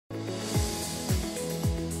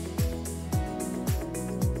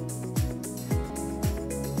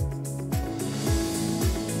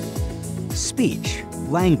speech,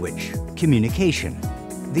 language, communication.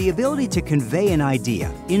 The ability to convey an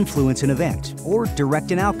idea, influence an event, or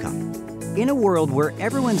direct an outcome. In a world where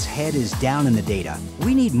everyone's head is down in the data,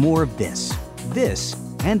 we need more of this,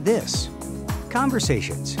 and this.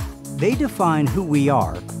 Conversations. They define who we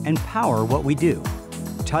are and power what we do.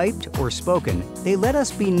 Typed or spoken, they let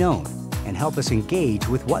us be known and help us engage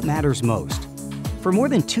with what matters most. For more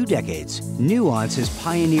than 2 decades, Nuance has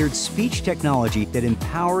pioneered speech technology that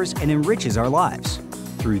empowers and enriches our lives.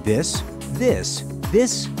 Through this,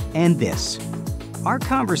 and this. Our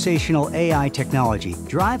conversational AI technology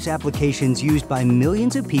drives applications used by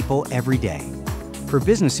millions of people every day. For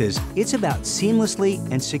businesses, it's about seamlessly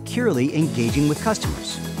and securely engaging with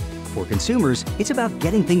customers. For consumers, it's about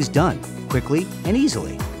getting things done quickly and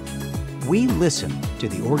easily. We listen to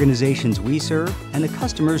the organizations we serve and the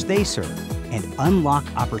customers they serve, and unlock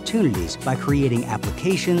opportunities by creating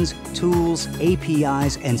applications, tools,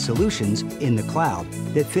 APIs, and solutions in the cloud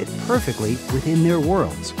that fit perfectly within their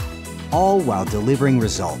worlds, all while delivering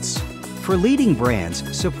results. For leading brands,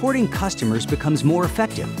 supporting customers becomes more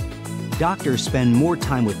effective. Doctors spend more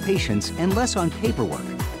time with patients and less on paperwork.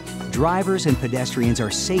 Drivers and pedestrians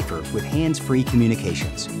are safer with hands-free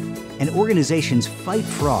communications. And organizations fight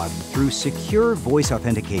fraud through secure voice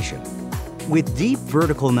authentication. With deep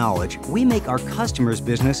vertical knowledge, we make our customers'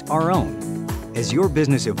 business our own. As your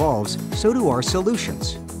business evolves, so do our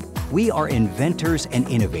solutions. We are inventors and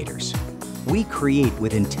innovators. We create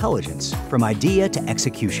with intelligence from idea to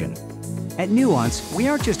execution. At Nuance, we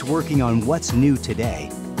aren't just working on what's new today,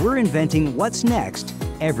 we're inventing what's next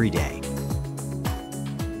every day.